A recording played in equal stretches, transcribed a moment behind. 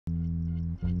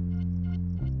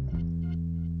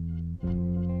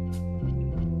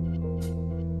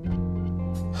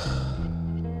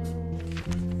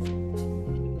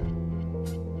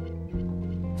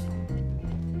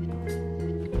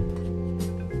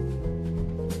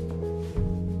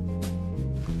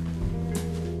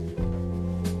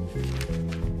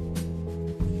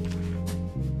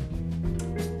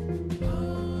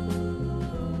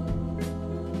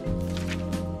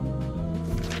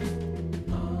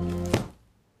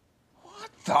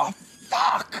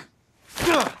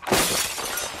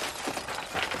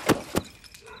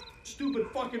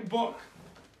book.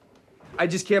 I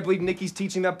just can't believe Nikki's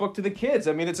teaching that book to the kids.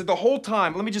 I mean, it's the whole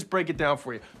time. Let me just break it down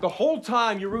for you. The whole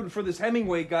time you're rooting for this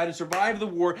Hemingway guy to survive the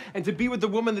war and to be with the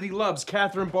woman that he loves,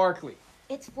 Catherine Barkley.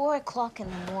 It's 4 o'clock in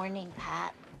the morning,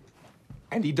 Pat.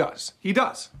 And he does. He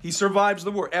does. He survives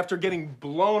the war. After getting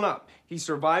blown up, he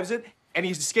survives it, and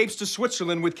he escapes to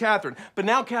Switzerland with Catherine. But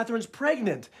now Catherine's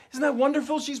pregnant. Isn't that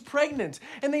wonderful? She's pregnant.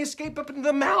 And they escape up into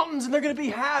the mountains, and they're going to be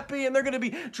happy, and they're going to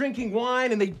be drinking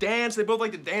wine, and they dance. They both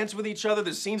like to dance with each other.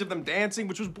 There's scenes of them dancing,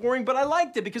 which was boring, but I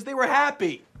liked it because they were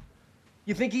happy.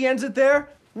 You think he ends it there?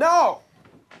 No.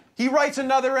 He writes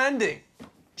another ending.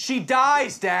 She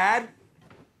dies, Dad.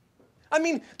 I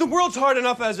mean, the world's hard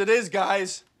enough as it is,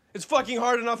 guys. It's fucking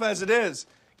hard enough as it is.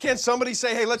 Can't somebody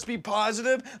say, hey, let's be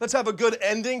positive? Let's have a good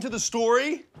ending to the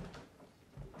story?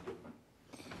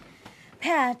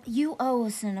 Pat, you owe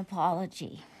us an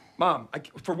apology. Mom, I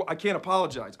can't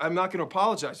apologize. I'm not going to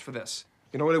apologize for this.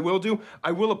 You know what I will do?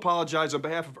 I will apologize on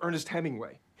behalf of Ernest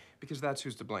Hemingway, because that's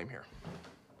who's to blame here.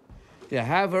 Yeah,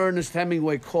 have Ernest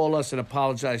Hemingway call us and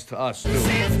apologize to us, too.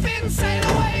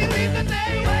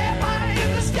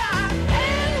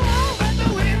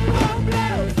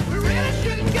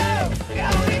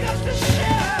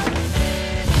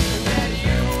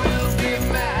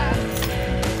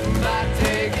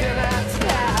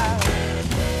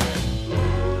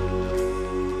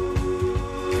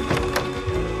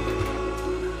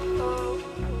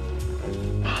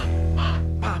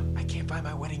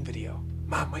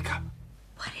 Mom, wake up.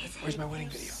 What is it? Where's my wedding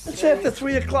video? It's after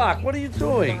 3 o'clock. What are you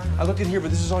doing? I looked in here, but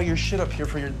this is all your shit up here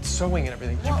for your sewing and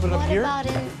everything. Did you put it up here? What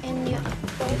about in your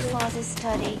father's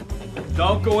study?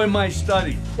 Don't go in my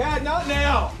study. Dad, not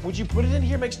now. Would you put it in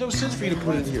here? Makes no sense for you to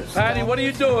put it in here. Patty, what are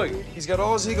you doing? He's got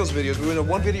all his Eagles videos. We went in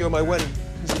one video of my wedding.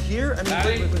 Is it here? I mean,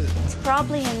 Patty? wait. It's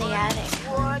probably in the attic.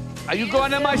 What? Are you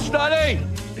going in my study?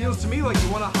 Feels to me like you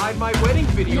want to hide my wedding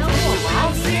video. No,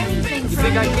 I'll see anything. You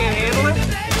think I can't handle it?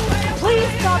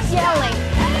 Please stop yelling.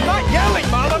 I'm not yelling,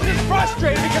 Mom. I'm just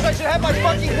frustrated because I should have my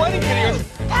fucking wedding videos.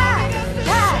 Pat,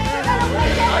 you're gonna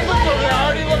wake up. I looked over there. I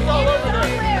already looked all over there.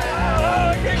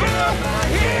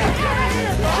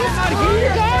 Just calm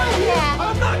down, Dad.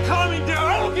 I'm not calming down.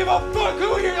 I don't give a fuck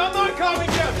who you are. I'm not calming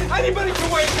down. Anybody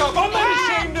can wake up. I'm not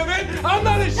ashamed of it. I'm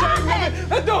not ashamed of it.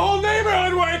 Let the whole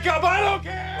neighborhood wake up. I don't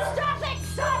care. Stop it!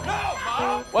 Stop it! No,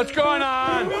 Mom. What's going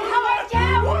on? Calm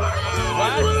down. What?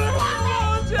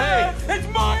 Hey, it's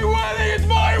my wedding! It's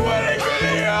my wedding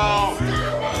video!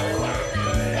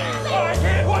 Oh, I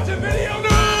can't watch a video now!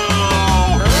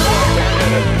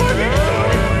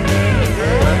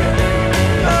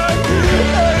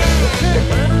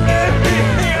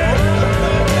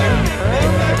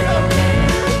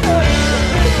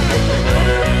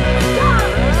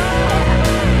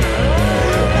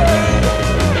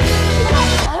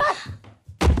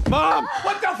 Mom!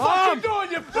 What the fuck are you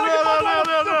doing? You fucking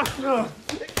no.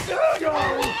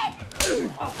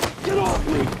 Get off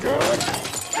me, girl!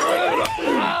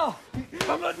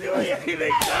 I'm not doing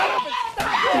anything!